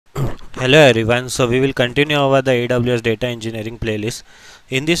Hello everyone, so we will continue over the AWS data engineering playlist.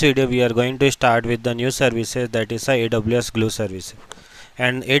 In this video we are going to start with the new services, that is the AWS Glue service.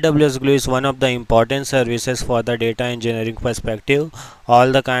 And AWS Glue is one of the important services for the data engineering perspective.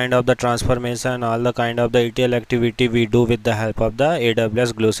 All the kind of the transformation, all the kind of the ETL activity we do with the help of the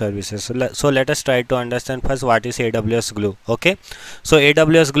AWS Glue services. So let us try to understand first what is AWS Glue. Okay, so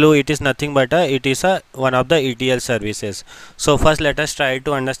AWS Glue, it is nothing but it is one of the ETL services. So first let us try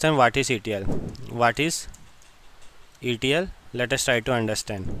to understand what is ETL. What is ETL? Let us try to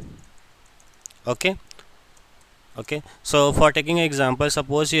understand. Okay, so for taking an example,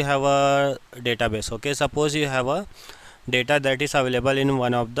 suppose you have a database. Okay, suppose you have a data that is available in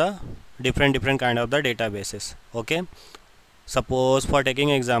one of the different kind of the databases. Okay, suppose for taking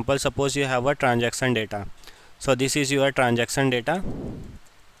example, suppose you have a transaction data. So this is your transaction data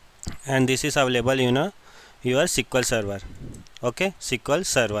and this is available in your SQL server. Okay, SQL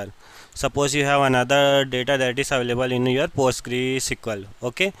server. Suppose you have another data that is available in your PostgreSQL.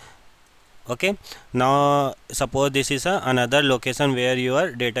 Okay, now suppose this is another location where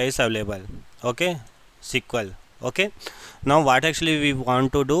your data is available. Okay, SQL. Okay, now what actually we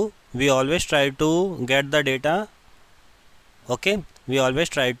want to do, we always try to get the data. Okay, we always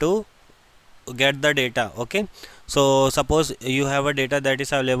try to get the data. Okay, so suppose you have a data that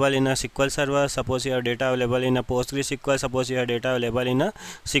is available in a SQL server, suppose you have data available in a PostgreSQL, suppose you have data available in a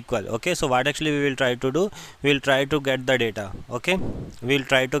SQL. Okay, so what actually we will try to do, we will try to get the data. Okay, we will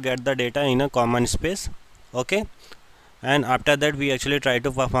try to get the data in a common space. Okay, and after that we actually try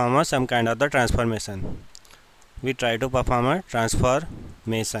to perform some kind of the transformation. We try to perform a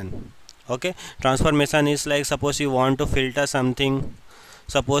transformation. Okay, transformation is like, suppose you want to filter something,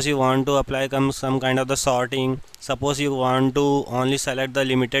 suppose you want to apply some kind of the sorting, suppose you want to only select the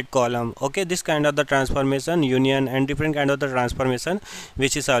limited column. Okay, this kind of the transformation, union and different kind of the transformation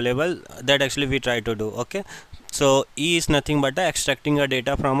which is available, that actually we try to do. Okay, so E is nothing but extracting a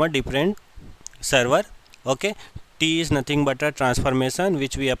data from a different server. Okay, T is nothing but a transformation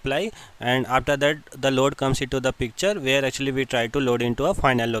which we apply, and after that the load comes into the picture where actually we try to load into a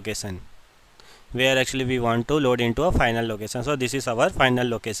final location, where actually we want to load into a final location. So this is our final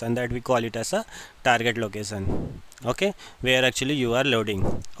location, that we call it as a target location. Okay, where actually you are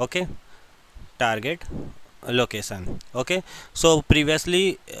loading. Okay, target location. Okay, so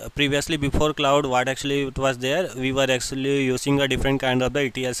previously before cloud, what actually it was there, we were actually using a different kind of the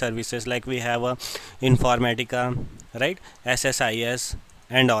ETL services, like we have a Informatica, right, SSIS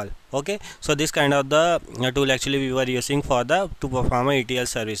and all. Okay, so this kind of the tool actually we were using for the to perform a ETL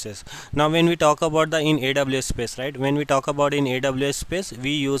services. Now when we talk about the in AWS space, right, when we talk about in AWS space, we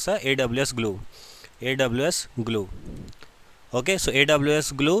use a AWS Glue. Okay, so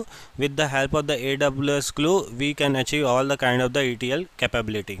AWS Glue, with the help of the AWS Glue we can achieve all the kind of the ETL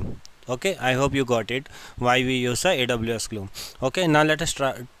capability. Okay, I hope you got it why we use a AWS Glue. Okay, now let us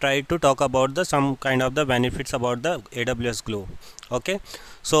try to talk about the some kind of the benefits about the AWS Glue. Okay,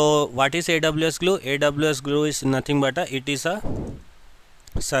 so what is AWS Glue? AWS Glue is nothing but it is a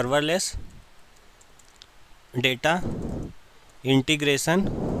serverless data integration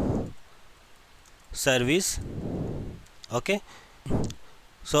service. Okay,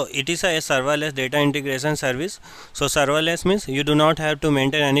 so it is a serverless data integration service. So serverless means you do not have to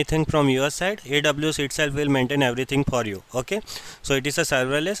maintain anything from your side, AWS itself will maintain everything for you. Okay, so it is a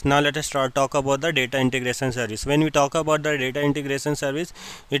serverless. Now let us talk about the data integration service. When we talk about the data integration service,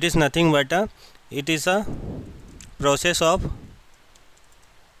 it is nothing but it is a process of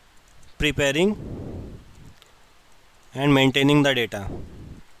preparing and maintaining the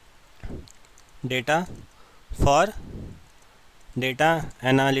data for data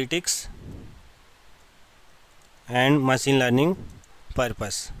analytics and machine learning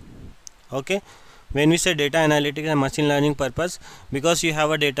purpose. Okay, when we say data analytics and machine learning purpose, because you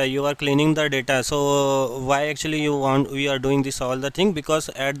have a data, you are cleaning the data, so why actually we are doing this all the thing, because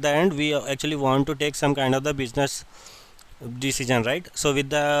at the end we actually want to take some kind of the business decision, right? So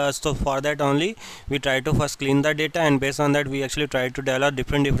for that only we try to first clean the data, and based on that we actually try to develop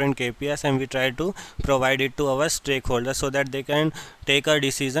different KPIs, and we try to provide it to our stakeholders so that they can take a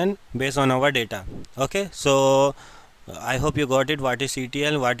decision based on our data. Okay, so I hope you got it. What is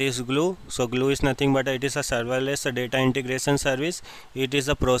ETL, what is Glue? So Glue is nothing but it is a serverless data integration service. It is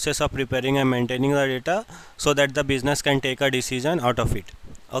a process of preparing and maintaining the data so that the business can take a decision out of it.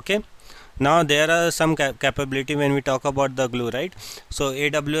 Okay, now there are some capability when we talk about the Glue, right? So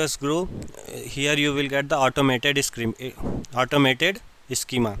AWS Glue, here you will get the automated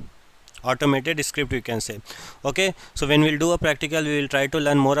schema. automated script you can say. Okay, so when we'll do a practical, we will try to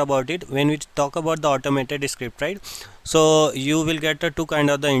learn more about it. When we talk about the automated script, right, so you will get two kind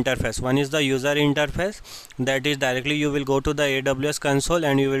of the interface. One is the user interface, that is directly you will go to the AWS console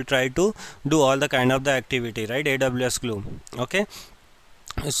and you will try to do all the kind of the activity, right, AWS Glue. Okay,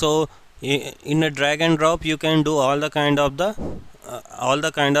 so in a drag and drop you can do all the kind of the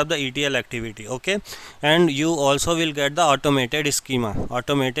ETL activity. Okay, and you also will get the automated schema.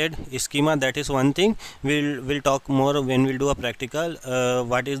 That is one thing we'll talk more when we'll do a practical.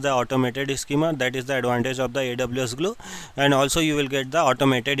 What is the automated schema? That is the advantage of the AWS Glue. And also you will get the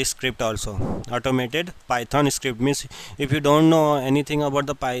automated script also. Automated Python script means if you don't know anything about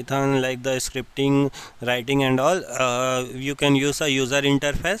the Python, like the scripting, writing and all, you can use a user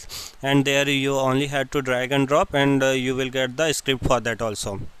interface, and there you only have to drag and drop, and you will get the script for that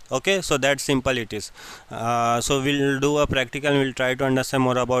also. Okay, so that simple it is. So we'll do a practical and we'll try to understand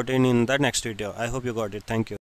more about it in the next video. I hope you got it. Thank you.